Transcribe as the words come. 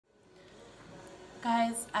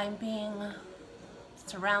Guys, I'm being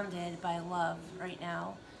surrounded by love right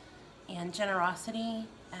now and generosity,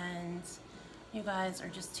 and you guys are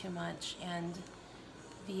just too much, and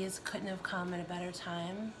these couldn't have come at a better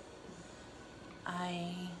time.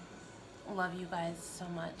 I love you guys so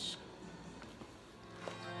much.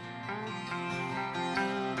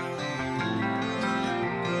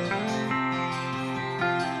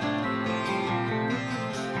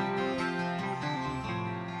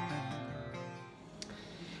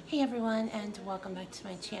 Hey everyone, and welcome back to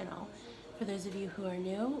my channel. For those of you who are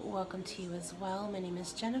new, welcome to you as well. My name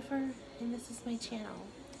is Jennifer, and this is my channel.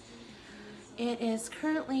 It is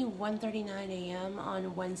currently 1:39 a.m.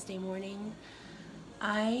 on Wednesday morning.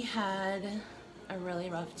 I had a really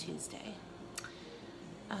rough Tuesday.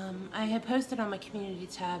 I had posted on my community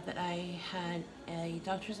tab that I had a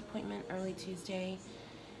doctor's appointment early Tuesday,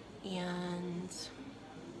 and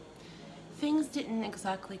things didn't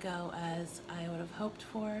exactly go as I would have hoped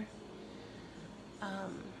for.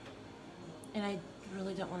 And I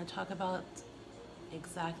really don't want to talk about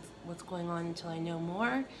what's going on until I know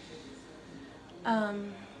more.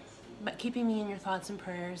 But keeping me in your thoughts and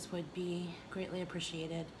prayers would be greatly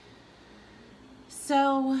appreciated.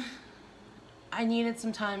 So I needed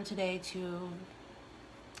some time today to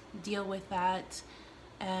deal with that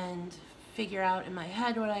and figure out in my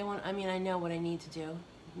head what I want. I mean, I know what I need to do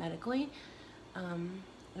medically.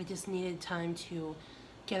 I just needed time to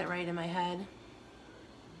get it right in my head.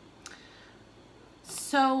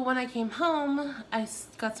 So when I came home, I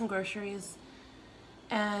got some groceries,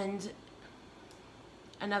 and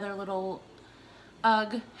another little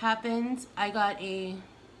happened. I got a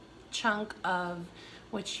chunk of,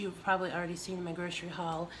 which you've probably already seen in my grocery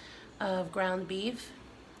haul, of ground beef.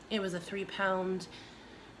 It was a 3-pound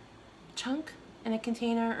chunk in a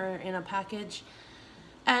container or in a package.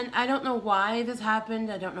 And I don't know why this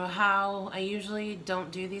happened. I don't know how. I usually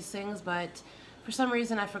don't do these things, but for some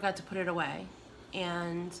reason I forgot to put it away.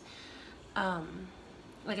 And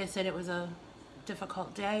like I said, it was a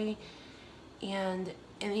difficult day. And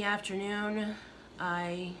in the afternoon,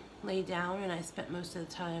 I laid down and I spent most of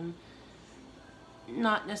the time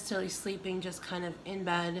not necessarily sleeping, just kind of in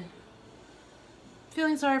bed,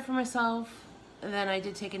 feeling sorry for myself. And then I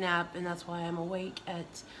did take a nap, and that's why I'm awake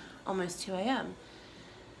at almost 2 a.m.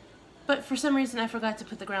 But for some reason, I forgot to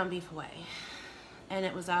put the ground beef away, and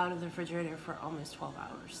it was out of the refrigerator for almost 12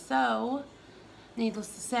 hours. So, needless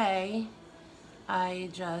to say, I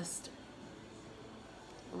just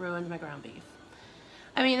ruined my ground beef.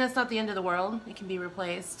 I mean, that's not the end of the world. It can be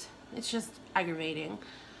replaced. It's just aggravating.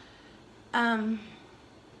 So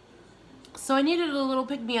I needed a little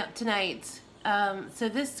pick-me-up tonight. So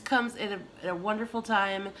this comes at a wonderful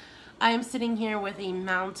time. I am sitting here with a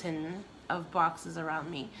mountain of boxes around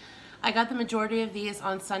me. I got the majority of these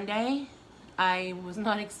on Sunday. I was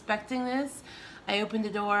not expecting this. I opened the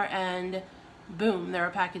door and boom, there are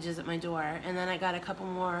packages at my door. And then I got a couple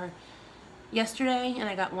more yesterday, and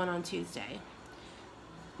I got one on Tuesday.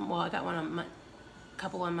 Well, I got a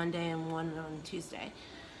couple on Monday and one on Tuesday.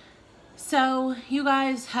 So you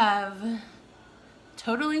guys have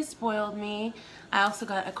totally spoiled me. I also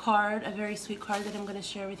got a card, a very sweet card that I'm going to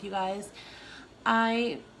share with you guys.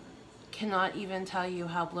 I cannot even tell you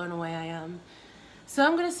how blown away I am. So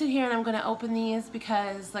I'm going to sit here and I'm going to open these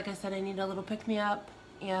because, like I said, I need a little pick-me-up,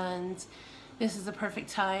 and this is the perfect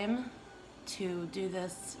time to do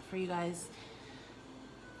this for you guys.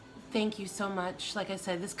 Thank you so much. Like I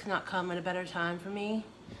said, this could not come at a better time for me,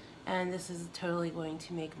 and this is totally going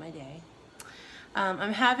to make my day.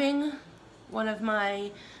 I'm having one of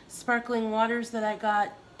my sparkling waters that I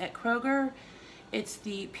got at Kroger. It's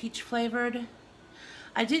the peach flavored.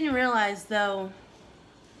 I didn't realize though,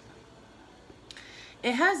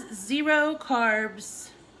 it has 0 carbs.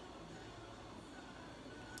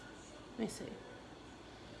 Let me see.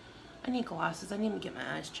 I need glasses. I need to get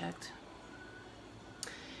my eyes checked.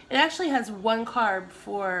 It actually has 1 carb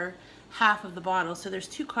for half of the bottle, so there's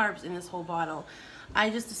 2 carbs in this whole bottle. I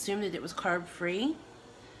just assumed that it was carb free,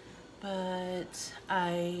 but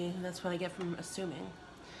that's what I get from assuming.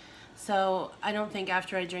 So I don't think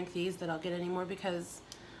after I drink these that I'll get any more, because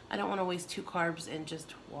I don't want to waste 2 carbs in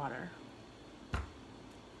just water.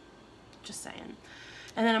 Just saying.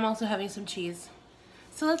 And then I'm also having some cheese.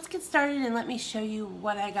 So let's get started and let me show you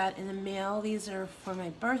what I got in the mail. These are for my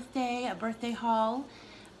birthday, a birthday haul.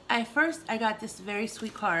 I got this very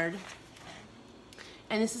sweet card,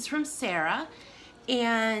 and this is from Sarah,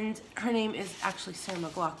 and her name is actually Sarah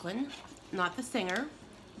McLachlan, not the singer,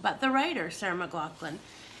 but the writer, Sarah McLachlan.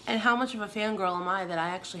 And how much of a fangirl am I that I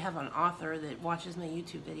actually have an author that watches my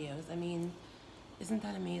YouTube videos? I mean, isn't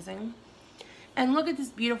that amazing? And look at this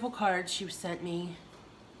beautiful card she sent me.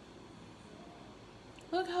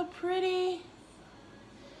 Look how pretty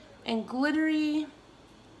and glittery.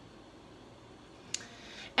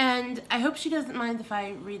 And I hope she doesn't mind if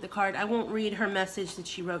I read the card. I won't read her message that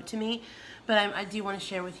she wrote to me, but I do want to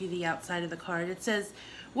share with you the outside of the card. It says,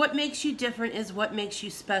 "What makes you different is what makes you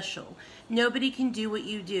special. Nobody can do what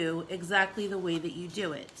you do exactly the way that you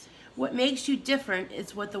do it. What makes you different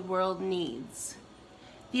is what the world needs.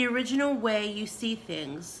 The original way you see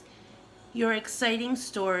things, your exciting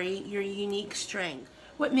story, your unique strength.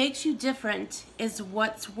 What makes you different is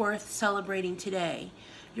what's worth celebrating today.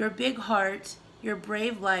 Your big heart, your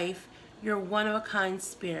brave life, your one-of-a-kind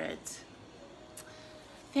spirit."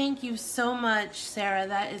 Thank you so much, Sarah.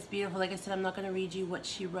 That is beautiful. Like I said, I'm not going to read you what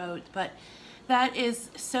she wrote, but that is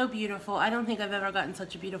so beautiful. I don't think I've ever gotten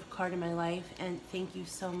such a beautiful card in my life, and thank you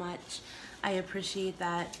so much. I appreciate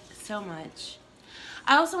that so much.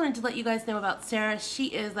 I also wanted to let you guys know about Sarah. She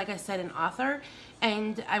is, like I said, an author,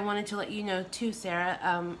 and I wanted to let you know too, Sarah,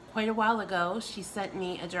 quite a while ago, she sent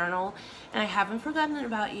me a journal, and I haven't forgotten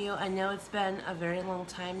about you. I know it's been a very long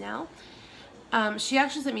time now. She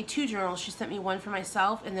actually sent me 2 journals. She sent me one for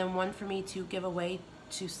myself and then one for me to give away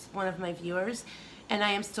to one of my viewers, and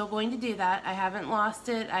I am still going to do that. I haven't lost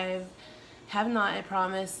it. I have not, I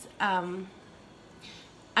promise. I'm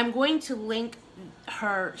going to link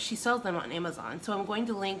her, she sells them on Amazon, so I'm going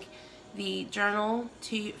to link the journal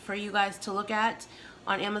for you guys to look at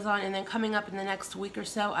on Amazon, and then coming up in the next week or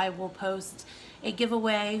so I will post a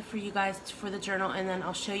giveaway for you guys for the journal, and then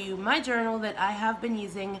I'll show you my journal that I have been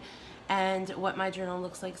using and what my journal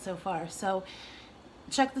looks like so far. So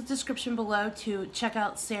check the description below to check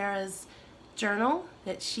out Sarah's journal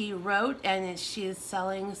that she wrote and she is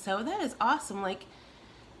selling. So that is awesome. Like,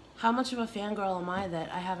 how much of a fangirl am I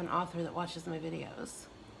that I have an author that watches my videos?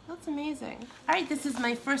 That's amazing. All right, this is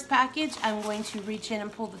my first package. I'm going to reach in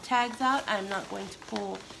and pull the tags out. I'm not going to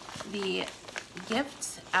pull the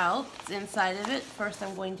gifts out inside of it. First,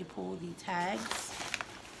 I'm going to pull the tags.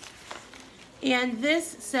 And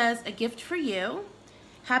this says, "A gift for you.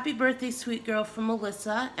 Happy birthday, sweet girl," from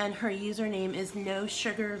Melissa, and her username is No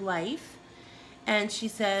Sugar Life. And she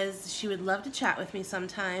says she would love to chat with me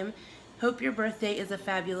sometime. Hope your birthday is a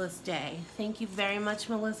fabulous day. Thank you very much,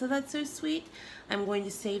 Melissa. That's so sweet. I'm going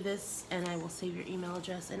to save this, and I will save your email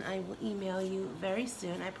address, and I will email you very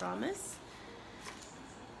soon, I promise.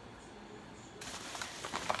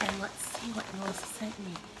 And let's see what Melissa sent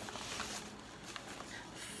me.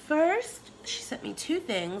 First, she sent me 2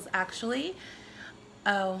 things, actually.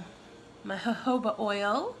 Oh, my jojoba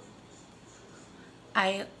oil.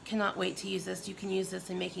 I cannot wait to use this. You can use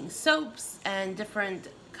this in making soaps and different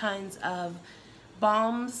kinds of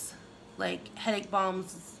balms, like headache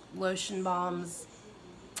balms, lotion balms,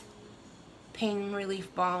 pain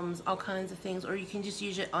relief balms, all kinds of things, or you can just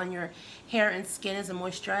use it on your hair and skin as a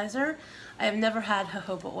moisturizer. I have never had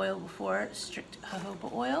jojoba oil before, strict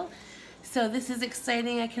jojoba oil. So this is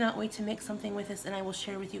exciting. I cannot wait to make something with this, and I will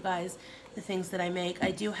share with you guys the things that I make.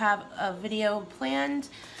 I do have a video planned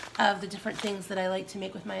of the different things that I like to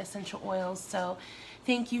make with my essential oils. So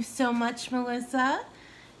thank you so much, Melissa.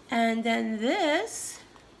 And then this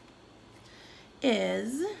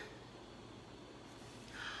is,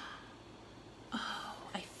 oh,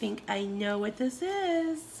 I think I know what this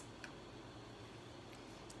is.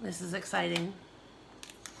 This is exciting.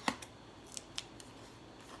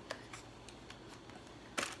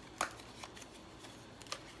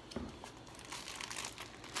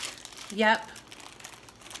 Yep.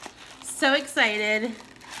 So excited.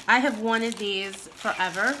 I have wanted these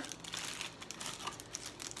forever.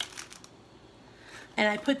 And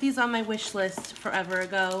I put these on my wish list forever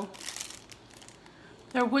ago.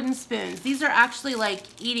 They're wooden spoons. These are actually like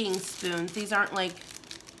eating spoons. These aren't like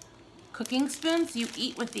cooking spoons. You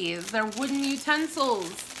eat with these. They're wooden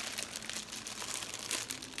utensils.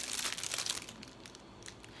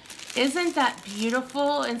 Isn't that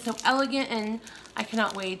beautiful and so elegant? And I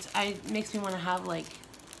cannot wait. It makes me want to have like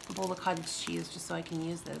a bowl of cottage cheese just so I can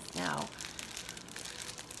use this now.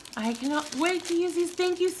 I cannot wait to use these.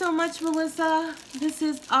 Thank you so much, Melissa. This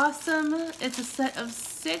is awesome. It's a set of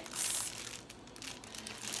 6.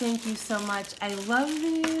 Thank you so much. I love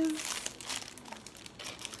these.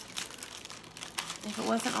 If it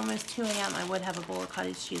wasn't almost 2 a.m., I would have a bowl of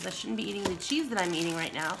cottage cheese. I shouldn't be eating the cheese that I'm eating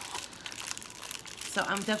right now. So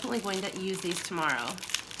I'm definitely going to use these tomorrow.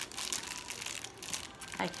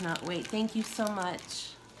 I cannot wait. Thank you so much.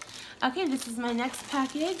 Okay, this is my next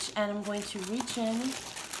package, and I'm going to reach in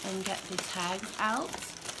and get the tags out.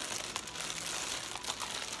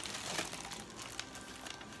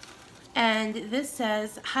 And this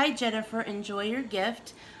says, "Hi Jennifer, enjoy your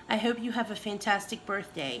gift. I hope you have a fantastic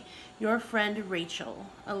birthday. Your friend Rachel,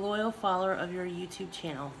 a loyal follower of your YouTube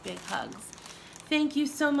channel. Big hugs. Thank you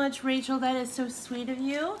so much, Rachel. That is so sweet of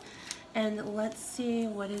you. And let's see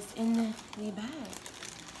what is in the bag.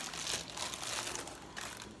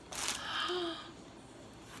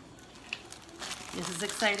 This is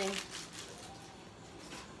exciting.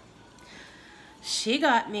 She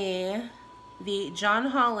got me the John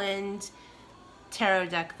Holland tarot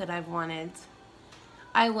deck that I've wanted.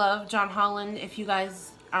 I love John Holland. If you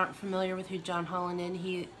guys aren't familiar with who John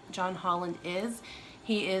Holland is,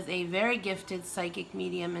 he is a very gifted psychic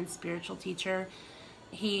medium and spiritual teacher.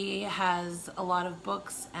 He has a lot of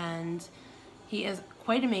books and he is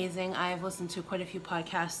quite amazing. I've listened to quite a few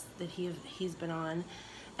podcasts that he's been on,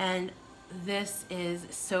 and this is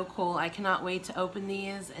so cool. I cannot wait to open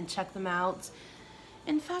these and check them out.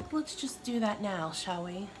 In fact, let's just do that now, shall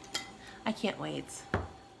we? I can't wait.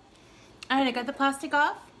 Alright, I got the plastic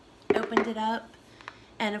off, opened it up,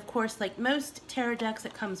 and of course, like most tarot decks,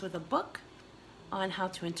 it comes with a book on how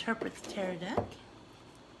to interpret the tarot deck.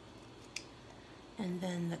 And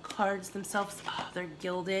then the cards themselves, oh, they're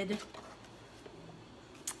gilded.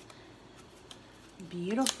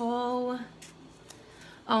 Beautiful.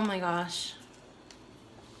 Oh my gosh.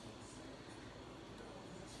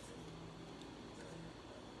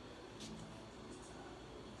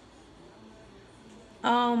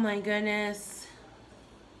 Oh my goodness.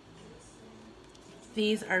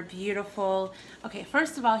 These are beautiful. Okay,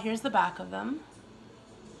 first of all, here's the back of them.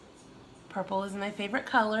 Purple is my favorite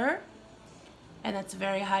color, and that's a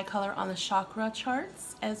very high color on the chakra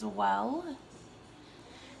charts as well.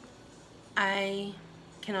 I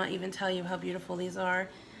cannot even tell you how beautiful these are.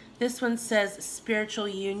 This one says spiritual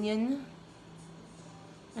union.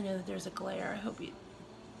 I know that there's a glare. I hope you...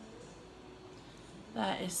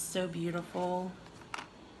 That is so beautiful.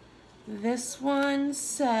 This one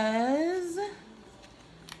says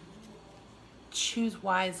choose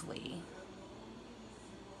wisely.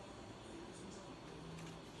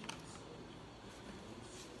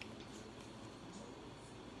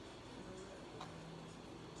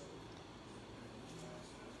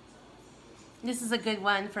 This is a good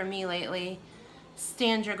one for me lately.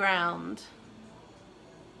 Stand your ground.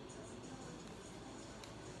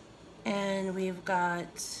 And we've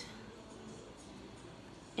got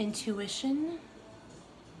intuition.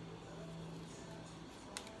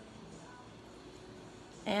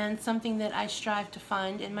 And something that I strive to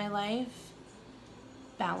find in my life,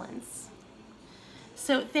 balance.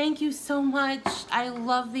 So thank you so much. I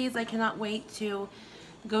love these. I cannot wait to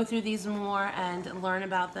go through these more and learn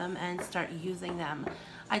about them and start using them.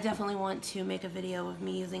 I definitely want to make a video of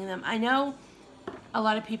me using them. I know a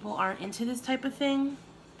lot of people aren't into this type of thing,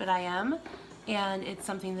 but I am, and it's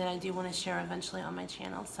something that I do want to share eventually on my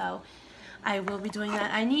channel, so I will be doing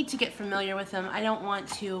that. I need to get familiar with them. I don't want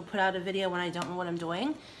to put out a video when I don't know what I'm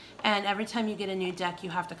doing, and every time you get a new deck,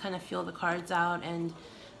 you have to kind of feel the cards out and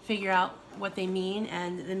figure out what they mean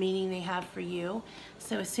and the meaning they have for you.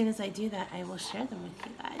 So as soon as I do that, I will share them with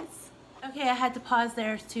you guys. Okay, I had to pause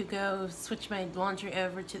there to go switch my laundry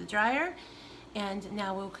over to the dryer, and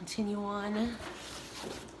now we'll continue on.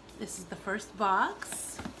 This is the first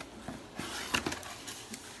box.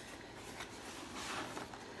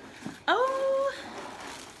 Oh,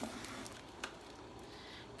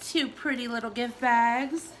 two pretty little gift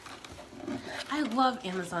bags. I love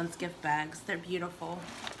Amazon's gift bags. They're beautiful.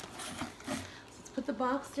 Let's put the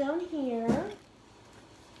box down here.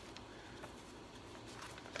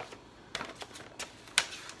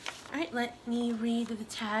 All right, let me read the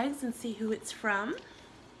tags and see who it's from.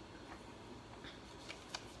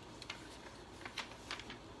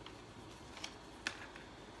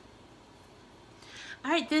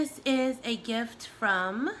 All right, this is a gift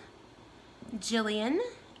from Jillian,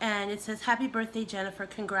 and it says, "Happy birthday, Jennifer.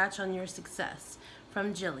 Congrats on your success,"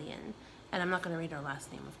 from Jillian. And I'm not going to read her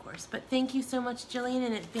last name, of course, but thank you so much, Jillian,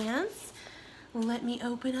 in advance. Let me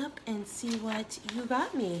open up and see what you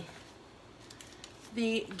got me.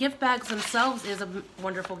 The gift bags themselves is a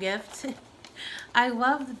wonderful gift. I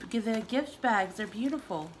love the gift bags. They're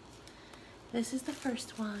beautiful. This is the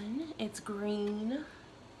first one. It's green.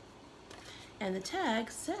 And the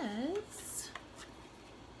tag says,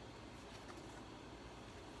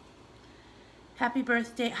 "Happy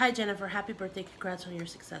birthday. Hi, Jennifer. Happy birthday. Congrats on your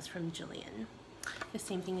success," from Jillian. The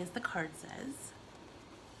same thing as the card says.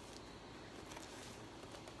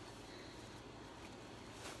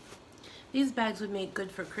 These bags would make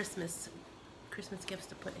good for Christmas gifts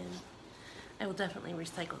to put in. I will definitely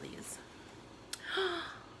recycle these.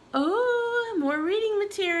 Oh, more reading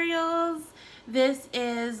materials. This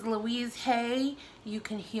is Louise Hay, You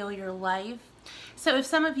Can Heal Your Life. So if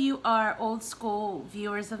some of you are old school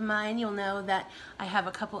viewers of mine, you'll know that I have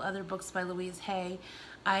a couple other books by Louise Hay.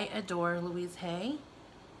 I adore Louise Hay,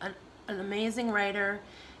 an amazing writer,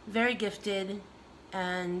 very gifted,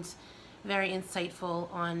 and very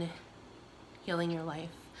insightful on healing your life.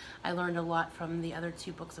 I learned a lot from the other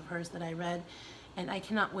 2 books of hers that I read, and I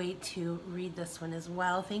cannot wait to read this one as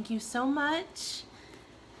well. Thank you so much.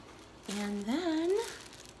 And then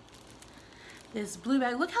this blue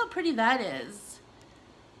bag, look how pretty that is.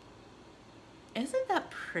 Isn't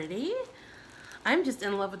that pretty? I'm just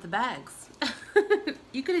in love with the bags.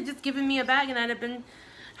 You could have just given me a bag and I'd have been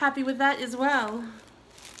happy with that as well.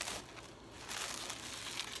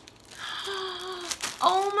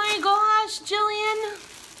 Oh my gosh, Jillian.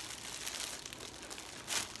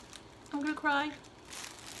 I'm gonna cry.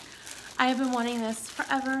 I have been wanting this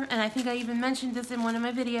forever, and I think I even mentioned this in one of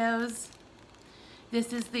my videos.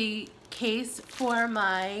 This is the case for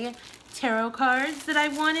my tarot cards that I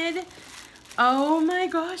wanted. Oh my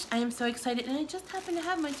gosh, I am so excited, and I just happen to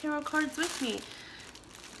have my tarot cards with me.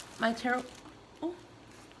 My tarot, oh,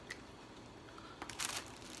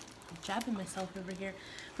 I'm jabbing myself over here.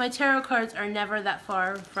 My tarot cards are never that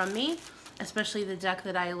far from me, especially the deck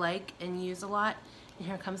that I like and use a lot. And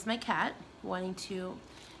here comes my cat, wanting to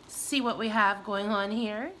see what we have going on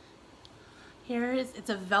here. It's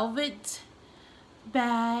a velvet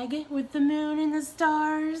bag with the moon and the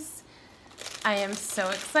stars. I am so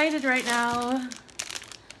excited right now.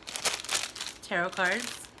 Tarot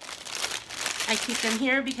cards. I keep them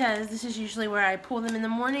here because this is usually where I pull them in the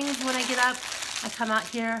mornings when I get up. I come out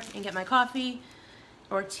here and get my coffee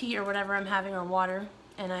or tea or whatever I'm having, or water,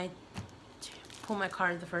 and I pull my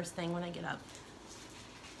card the first thing when I get up.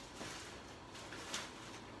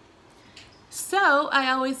 So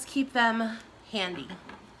I always keep them handy.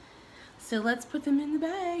 So let's put them in the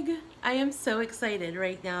bag. I am so excited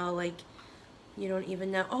right now, like you don't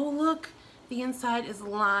even know. Oh look, the inside is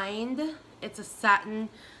lined. It's a satin,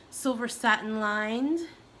 silver satin lined.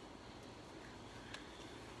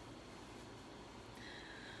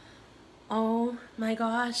 Oh my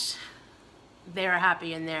gosh, they're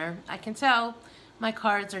happy in there. I can tell my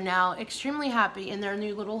cards are now extremely happy in their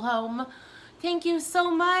new little home. Thank you so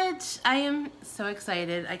much. I am so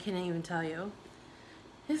excited. I can't even tell you.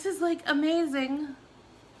 This is like amazing.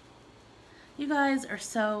 You guys are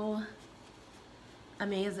so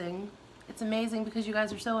amazing. It's amazing because you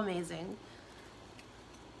guys are so amazing.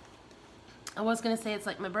 I was gonna say it's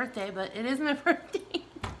like my birthday, but it is my birthday.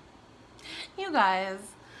 You guys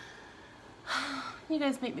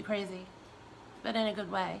make me crazy, but in a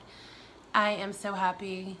good way. I am so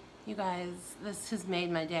happy. You guys, this has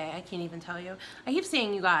made my day. I can't even tell you. I keep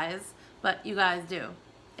saying you guys, but you guys do.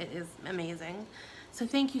 It is amazing. So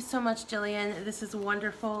thank you so much, Jillian. This is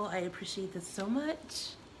wonderful. I appreciate this so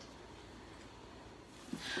much.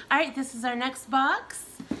 All right, this is our next box,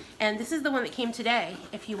 and this is the one that came today.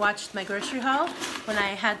 If you watched my grocery haul, when I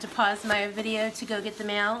had to pause my video to go get the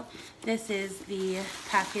mail, this is the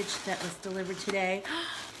package that was delivered today.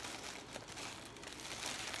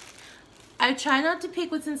 I try not to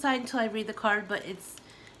peek what's inside until I read the card, but it's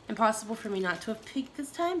impossible for me not to have peeked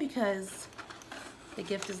this time because the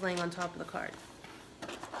gift is laying on top of the card.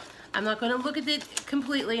 I'm not going to look at it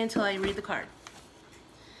completely until I read the card.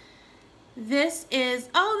 This is,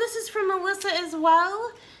 oh, this is from Melissa as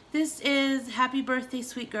well. This is Happy Birthday,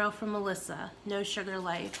 Sweet Girl from Melissa. No Sugar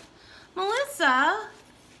Life. Melissa,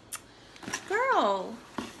 girl.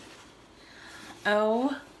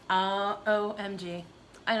 OMG.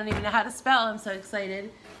 I don't even know how to spell. I'm so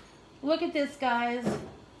excited. Look at this, guys.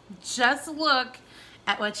 Just look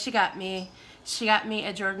at what she got me. She got me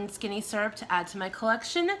a Jordan Skinny Syrup to add to my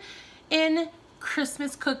collection in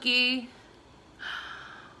Christmas cookie.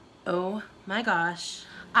 Oh my gosh.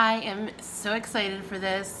 I am so excited for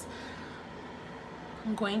this.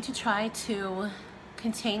 I'm going to try to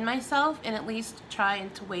contain myself and at least try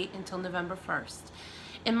to wait until November 1st.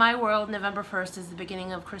 In my world, November 1st is the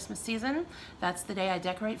beginning of Christmas season. That's the day I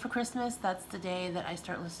decorate for Christmas. That's the day that I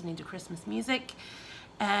start listening to Christmas music.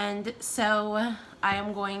 And so I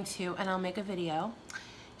am going to, and I'll make a video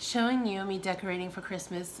showing you me decorating for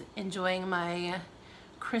Christmas, enjoying my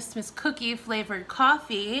Christmas cookie flavored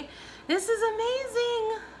coffee. This is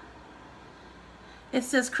amazing. It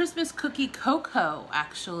says Christmas cookie cocoa,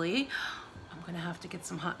 actually. I'm gonna have to get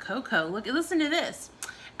some hot cocoa. Look, listen to this.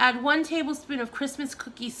 Add 1 tablespoon of Christmas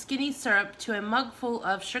cookie skinny syrup to a mug full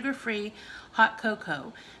of sugar-free hot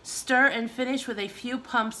cocoa. Stir and finish with a few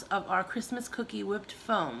pumps of our Christmas cookie whipped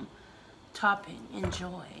foam. Topping,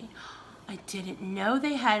 enjoy. I didn't know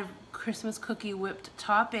they had Christmas cookie whipped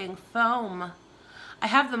topping foam. I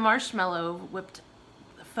have the marshmallow whipped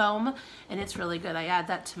foam, and it's really good. I add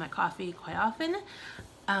that to my coffee quite often,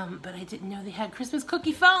 but I didn't know they had Christmas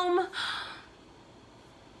cookie foam.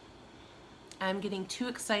 I'm getting too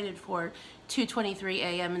excited for 2:23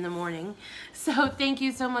 a.m. in the morning. So thank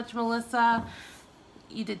you so much, Melissa.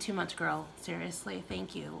 You did too much, girl. Seriously,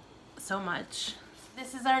 thank you so much.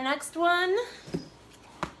 This is our next one.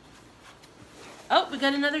 Oh, we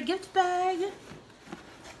got another gift bag.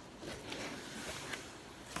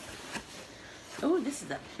 Oh, this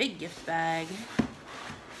is a big gift bag.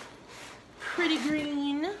 Pretty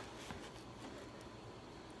green.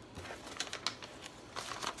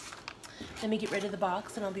 Let me get rid of the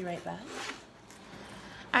box and I'll be right back.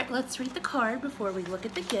 All right, let's read the card before we look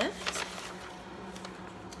at the gift.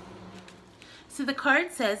 So the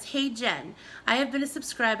card says, "Hey Jen, I have been a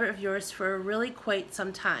subscriber of yours for really quite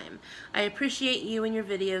some time. I appreciate you and your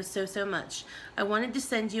videos so much. I wanted to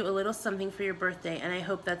send you a little something for your birthday and I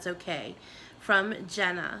hope that's okay. From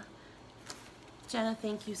Jenna." Jenna,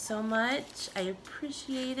 thank you so much. I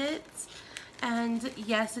appreciate it. And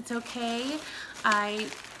yes, it's okay. I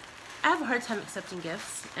have a hard time accepting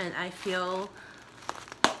gifts, and I feel,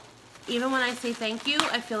 even when I say thank you,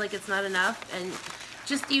 I feel like it's not enough. And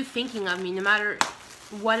just you thinking of me, no matter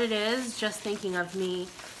what it is, just thinking of me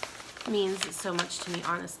means so much to me.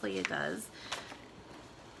 Honestly, it does.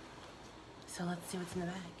 So let's see what's in the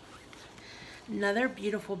bag. Another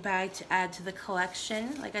beautiful bag to add to the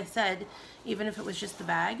collection. Like I said, even if it was just the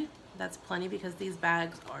bag, that's plenty because these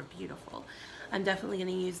bags are beautiful. I'm definitely going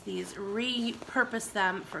to use these, repurpose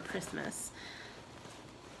them for Christmas.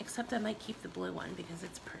 Except I might keep the blue one because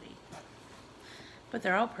it's pretty. But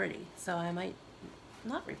they're all pretty, so I might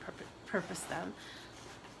not repurpose them.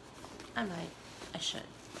 I might. I should.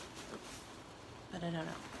 But I don't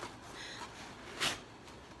know.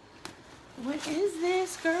 What is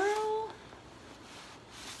this, girl?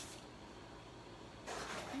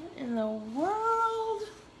 What in the world?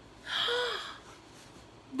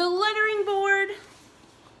 The lettering board.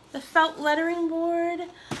 The felt lettering board.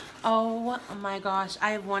 Oh my gosh,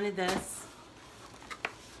 I have wanted this.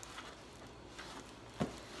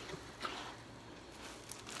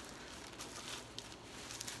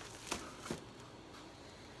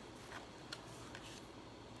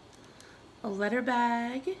 A letter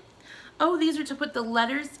bag. Oh, these are to put the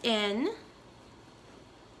letters in.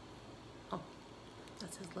 Oh,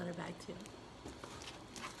 that says letter bag too.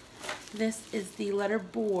 This is the letter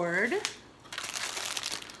board.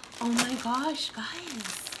 Oh my gosh,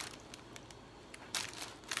 guys.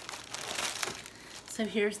 So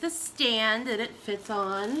here's the stand that it fits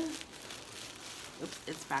on. Oops,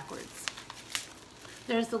 it's backwards.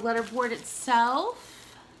 There's the letter board itself.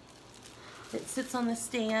 It sits on the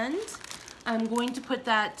stand. I'm going to put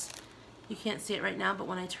that, you can't see it right now, but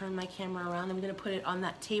when I turn my camera around, I'm going to put it on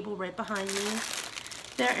that table right behind me.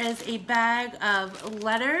 There is a bag of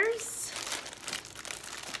letters.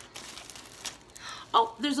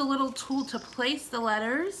 Oh, there's a little tool to place the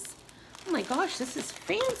letters. Oh my gosh, this is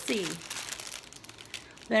fancy.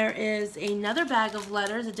 There is another bag of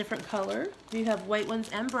letters, a different color. You have white ones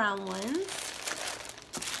and brown ones.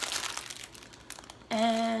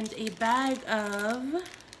 And a bag of,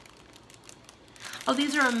 oh,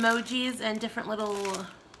 these are emojis and different little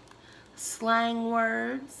slang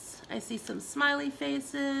words. I see some smiley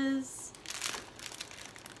faces.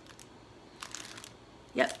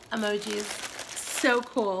 Yep, emojis. So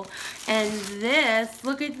cool. And this,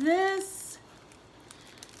 look at this.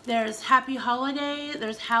 There's happy holiday,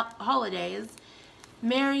 there's holidays,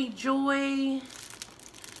 merry joy,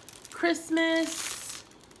 Christmas,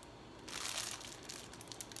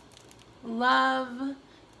 love,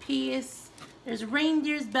 peace. There's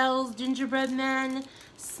reindeers, bells, gingerbread men,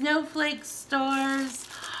 snowflakes, stars.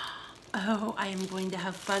 Oh, I am going to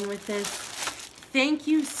have fun with this. Thank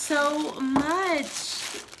you so much,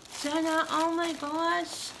 Jenna. Oh my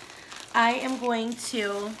gosh. I am going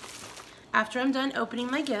to, after I'm done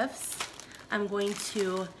opening my gifts, I'm going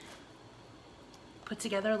to put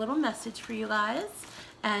together a little message for you guys,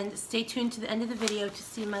 and stay tuned to the end of the video to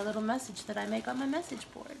see my little message that I make on my message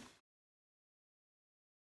board.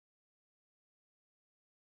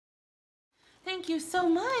 Thank you so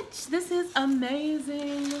much. This is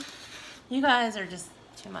amazing. You guys are just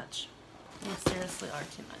too much. You seriously are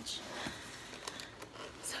too much.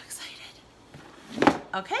 So excited.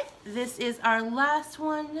 Okay, this is our last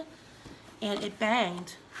one, and it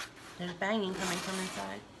banged. There's banging coming from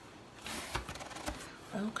inside.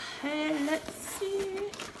 Okay, let's see.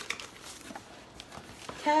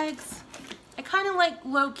 Tags. I kind of like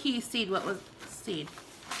low-key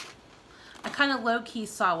I kind of low-key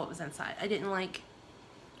saw what was inside. I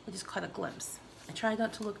just caught a glimpse. I tried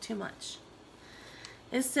not to look too much.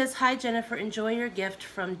 It says, "Hi Jennifer, enjoy your gift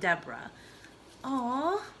from Deborah."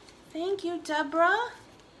 Aw, thank you, Deborah.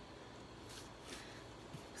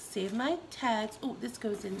 Save my tags. Oh, this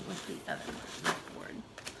goes in with the other board.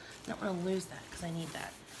 I don't want to lose that because I need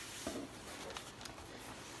that.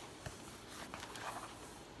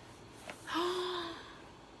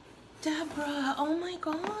 Deborah, oh my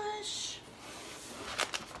gosh.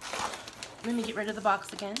 Let me get rid of the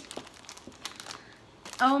box again.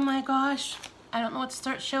 Oh my gosh. I don't know what to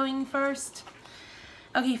start showing first.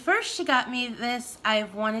 Okay, first she got me this.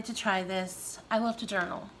 I've wanted to try this. I love to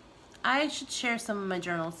journal. I should share some of my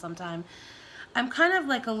journals sometime. I'm kind of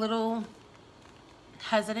like a little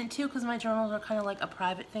hesitant to because my journals are kind of like a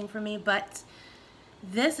private thing for me, but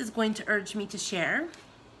this is going to urge me to share.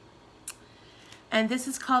 And this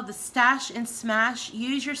is called the Stash and Smash.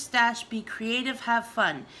 Use your stash, be creative, have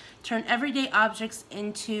fun. Turn everyday objects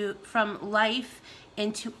from life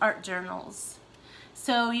into art journals.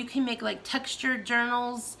 So you can make like textured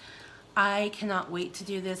journals. I cannot wait to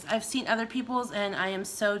do this. I've seen other people's and I am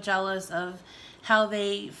so jealous of how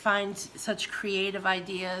they find such creative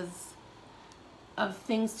ideas of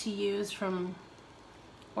things to use from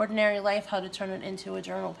ordinary life, how to turn it into a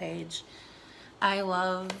journal page. I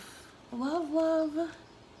love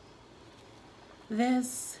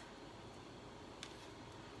this.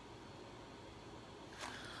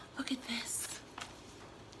 Look at this.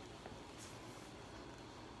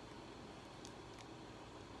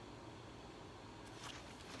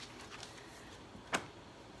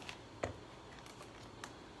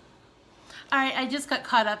 All right, I just got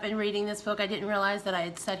caught up in reading this book. I didn't realize that I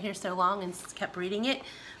had sat here so long and kept reading it.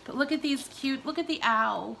 But look at these cute, look at the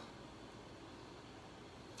owl.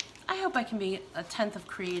 I hope I can be a tenth of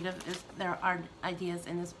creative if there are ideas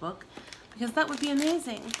in this book, because that would be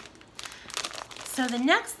amazing. So the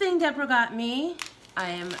next thing Deborah got me, I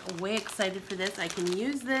am way excited for this. I can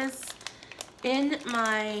use this in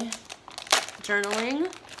my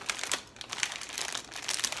journaling.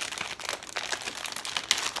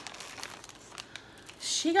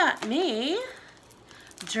 She got me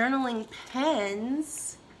journaling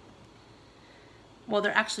pens. Well,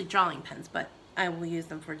 they're actually drawing pens, but I will use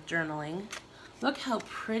them for journaling. Look how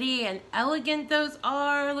pretty and elegant those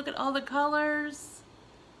are. Look at all the colors.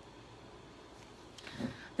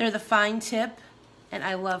 They're the fine tip, and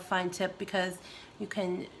I love fine tip because you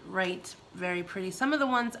can write very pretty. Some of the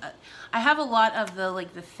ones, I have a lot of the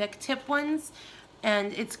the thick tip ones,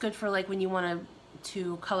 and it's good for like when you want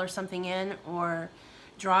to color something in or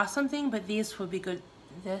draw something, but these will be good.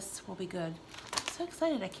 This will be good. I'm so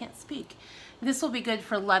excited, I can't speak. This will be good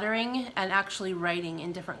for lettering and actually writing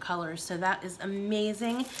in different colors, so that is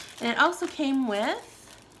amazing. And it also came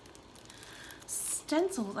with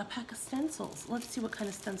stencils, a pack of stencils. Let's see what kind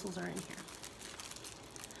of stencils are in here.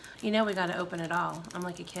 You know we gotta open it all. I'm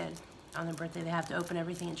like a kid. On their birthday they have to open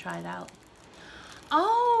everything and try it out.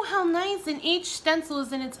 Oh, how nice, and each stencil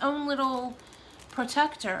is in its own little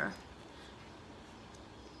protector.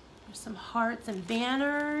 There's some hearts and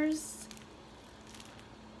banners.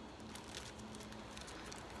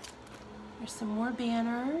 There's some more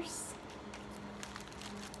banners.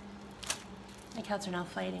 My cats are now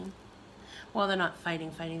fighting. Well, they're not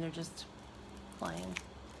fighting, they're just playing.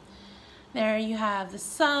 There you have the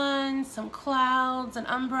sun, some clouds, an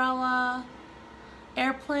umbrella,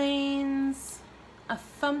 airplanes, a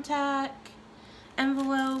thumbtack,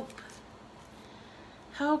 envelope.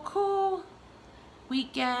 How cool.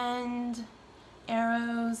 Weekend,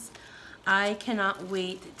 arrows. I cannot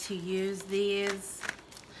wait to use these.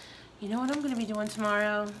 You know what I'm going to be doing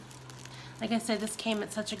tomorrow? Like I said, this came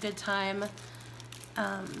at such a good time.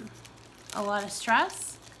 A lot of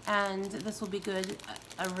stress, and this will be good,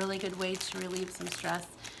 a really good way to relieve some stress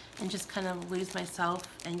and just kind of lose myself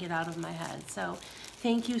and get out of my head. So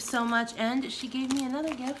thank you so much. And she gave me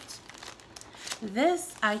another gift.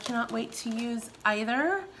 This I cannot wait to use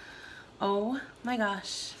either. Oh my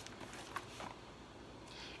gosh.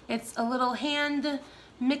 It's a little hand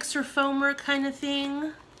mixer foamer kind of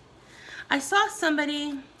thing. I saw somebody,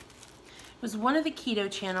 it was one of the keto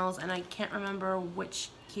channels, and I can't remember which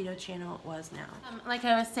keto channel it was now. Like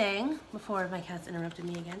I was saying before, my cats interrupted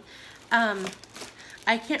me again.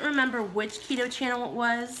 I can't remember which keto channel it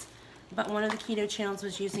was, but one of the keto channels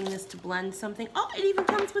was using this to blend something. Oh, it even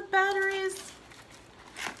comes with batteries.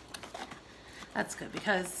 That's good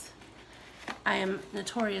because I am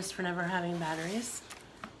notorious for never having batteries.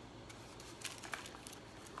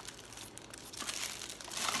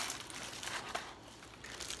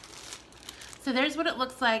 So there's what it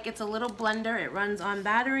looks like. It's a little blender. It runs on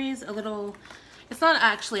batteries. It's not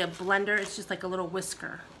actually a blender. It's just like a little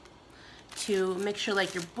whisker to mix your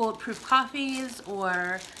like your bulletproof coffees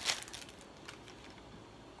or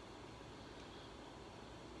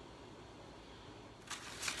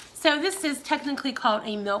so this is technically called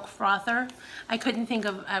a milk frother. I couldn't think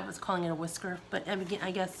of, I was calling it a whisker, but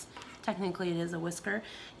I guess technically it is a whisker.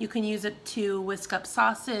 You can use it to whisk up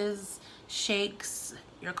sauces, shakes,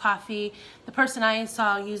 your coffee. The person I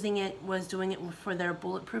saw using it was doing it for their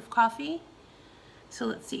bulletproof coffee. So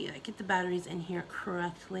let's see, I get the batteries in here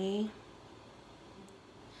correctly.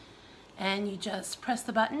 And you just press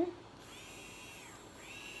the button.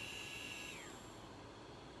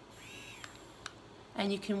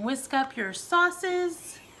 And you can whisk up your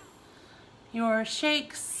sauces, your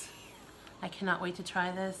shakes. I cannot wait to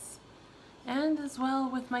try this. And as well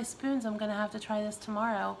with my spoons, I'm gonna have to try this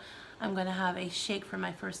tomorrow. I'm gonna have a shake for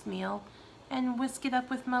my first meal and whisk it up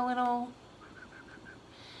with my little,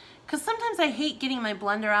 because sometimes I hate getting my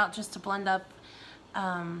blender out just to blend up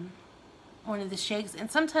one of the shakes, and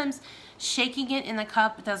sometimes shaking it in the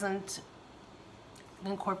cup doesn't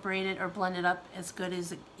incorporate it or blend it up as good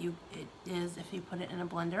as it is if you put it in a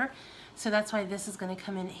blender. So that's why this is going to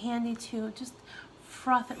come in handy to just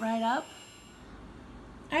froth it right up.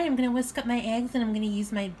 Alright, I'm going to whisk up my eggs, and I'm going to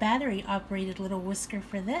use my battery operated little whisker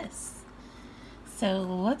for this. So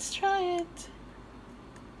let's try it.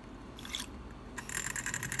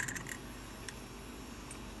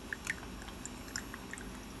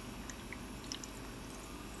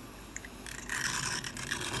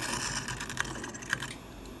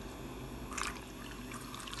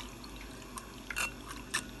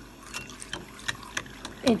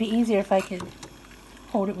 It'd be easier if I could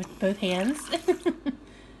hold it with both hands.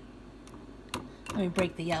 Let me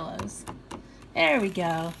break the yellows. There we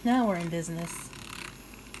go. Now we're in business.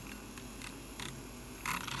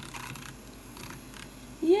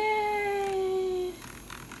 Yay!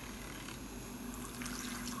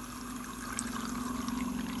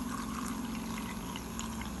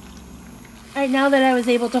 Alright, now that I was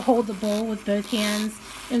able to hold the bowl with both hands,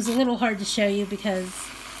 it was a little hard to show you because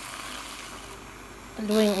I'm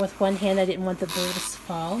doing it with one hand. I didn't want the bowl to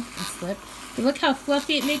fall and slip. But look how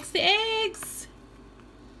fluffy it makes the eggs.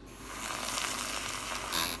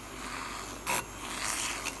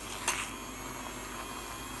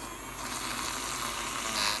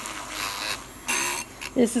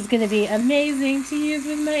 This is going to be amazing to use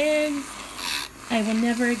with my eggs. I will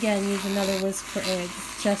never again use another whisk for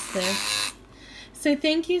eggs, just this. So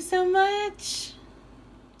thank you so much.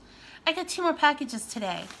 I got 2 more packages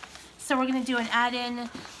today. So we're going to do an add-in,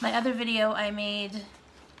 my other video I made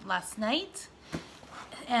last night.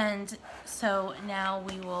 And so now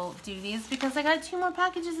we will do these because I got 2 more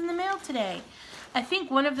packages in the mail today. I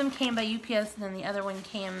think one of them came by UPS and then the other one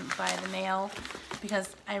came by the mail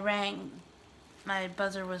because I rang, my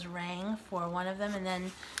buzzer was rang for one of them, and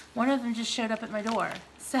then one of them just showed up at my door.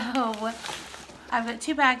 So I've got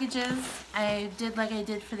 2 packages. I did like I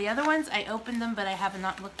did for the other ones. I opened them, but I have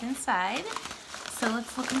not looked inside. So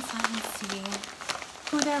let's look inside and see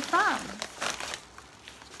who they're from.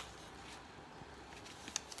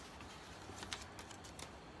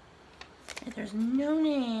 There's no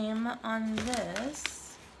name on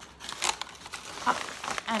this. Oh,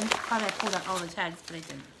 I thought I pulled out all the tags, but I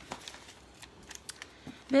didn't.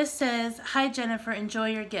 This says, "Hi Jennifer,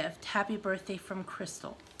 enjoy your gift. Happy birthday from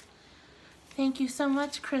Crystal." Thank you so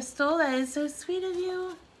much, Crystal. That is so sweet of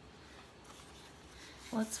you.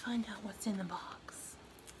 Let's find out what's in the box.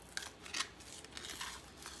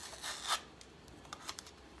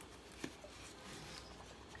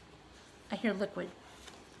 I hear liquid.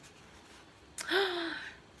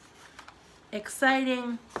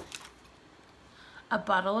 Exciting. A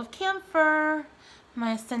bottle of camphor.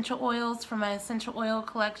 My essential oils for my essential oil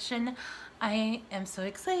collection. I am so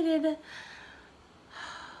excited.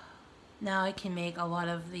 Now I can make a lot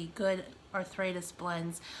of the good arthritis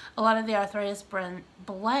blends. A lot of the arthritis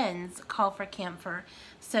blends call for camphor.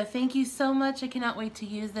 So thank you so much. I cannot wait to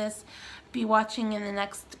use this. Be watching in the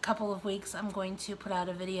next couple of weeks. I'm going to put out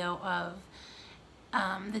a video of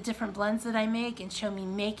the different blends that I make and show me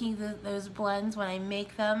making those blends when I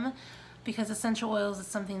make them, because essential oils is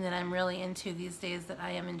something that I'm really into these days that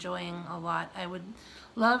I am enjoying a lot. I would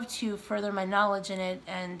love to further my knowledge in it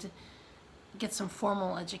and get some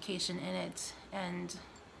formal education in it and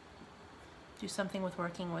do something with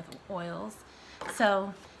working with oils.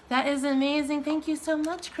 So that is amazing. Thank you so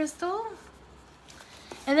much, Crystal.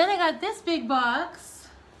 And then I got this big box.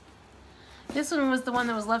 This one was the one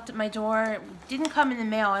that was left at my door. It didn't come in the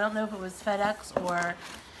mail. I don't know if it was FedEx or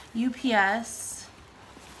UPS.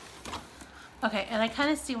 Okay, and I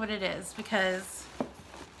kind of see what it is because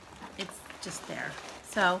it's just there.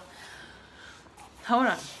 So, hold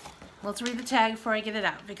on. let's read the tag before I get it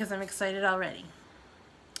out because I'm excited already.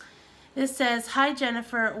 This says, "Hi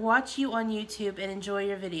Jennifer, watch you on YouTube and enjoy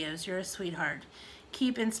your videos. You're a sweetheart.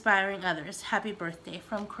 Keep inspiring others. Happy birthday,"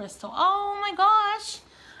 from Crystal. Oh my gosh,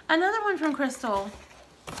 another one from Crystal.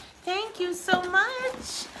 Thank you so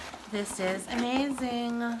much. This is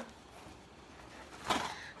amazing.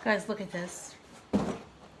 Guys, look at this.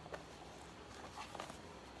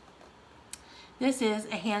 This is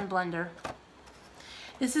a hand blender.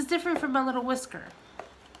 This is different from my little whisker.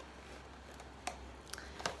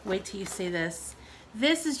 Wait till you see this.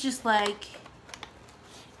 This is just like,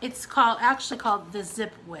 it's actually called the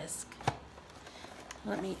Zip Whisk.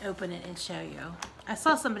 Let me open it and show you. I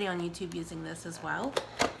saw somebody on YouTube using this as well,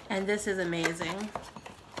 and this is amazing.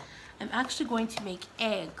 I'm actually going to make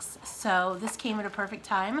eggs, so this came at a perfect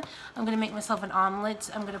time. I'm gonna make myself an omelet.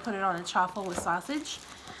 I'm gonna put it on a chaffle with sausage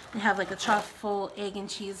and have like a chaffle, egg and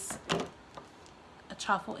cheese,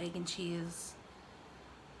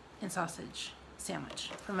 and sausage sandwich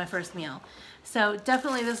for my first meal. So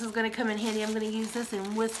definitely this is going to come in handy. I'm going to use this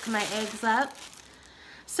and whisk my eggs up.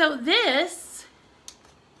 So this,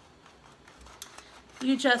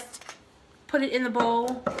 you just put it in the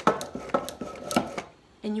bowl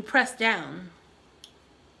and you press down.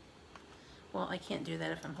 Well, I can't do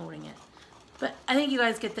that if I'm holding it, but I think you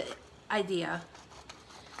guys get the idea.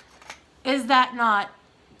 Is that not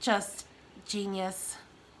just genius?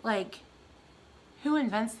 Like, who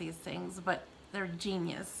invents these things? But they're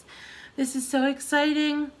genius. This is so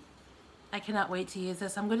exciting. I cannot wait to use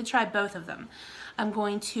this. I'm going to try both of them. I'm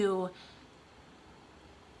going to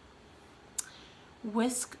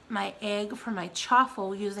whisk my egg for my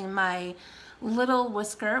chaffle using my little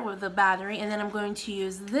whisker with the battery, and then I'm going to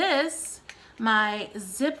use this, my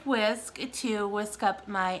Zip Whisk, to whisk up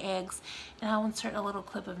my eggs, and I'll insert a little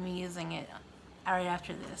clip of me using it right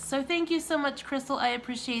after this. So thank you so much, Crystal. I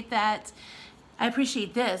appreciate that. I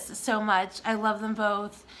appreciate this so much. I love them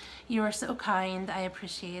both. You are so kind. I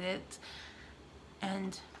appreciate it.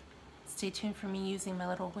 And stay tuned for me using my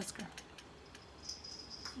little whisker.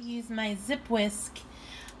 Use my Zip Whisk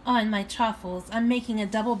on my chaffles. I'm making a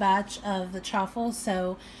double batch of the chaffles,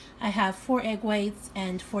 so I have 4 egg whites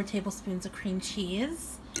and 4 tablespoons of cream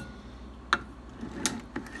cheese.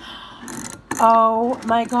 Oh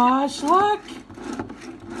my gosh, look!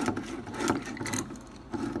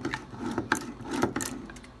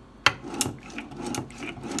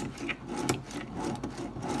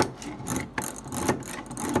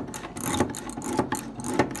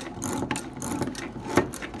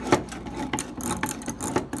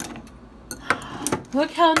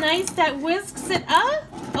 Look how nice that whisks it up.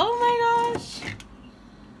 Oh my gosh.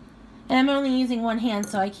 And I'm only using one hand,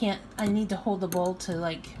 so I need to hold the bowl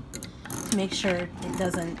to make sure it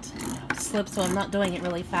doesn't slip, so I'm not doing it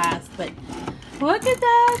really fast. But look at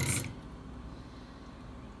that.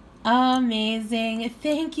 Amazing.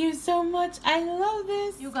 Thank you so much. I love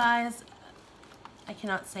this. You guys, I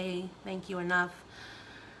cannot say thank you enough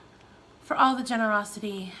for all the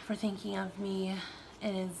generosity, for thinking of me.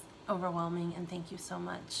 It is overwhelming, and thank you so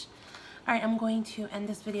much. All right, I'm going to end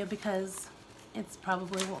this video because it's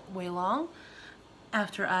probably way long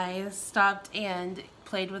after I stopped and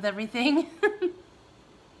played with everything.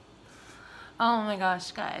 Oh my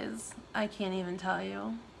gosh, guys, I can't even tell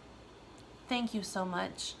you. Thank you so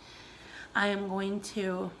much. I am going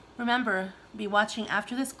to, remember, be watching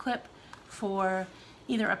after this clip for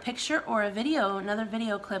either a picture or a video, another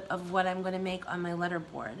video clip of what I'm going to make on my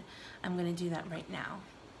letterboard. I'm going to do that right now.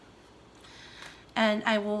 And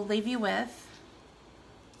I will leave you with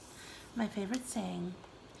my favorite saying.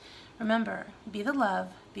 Remember, be the love,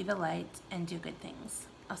 be the light, and do good things.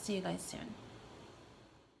 I'll see you guys soon.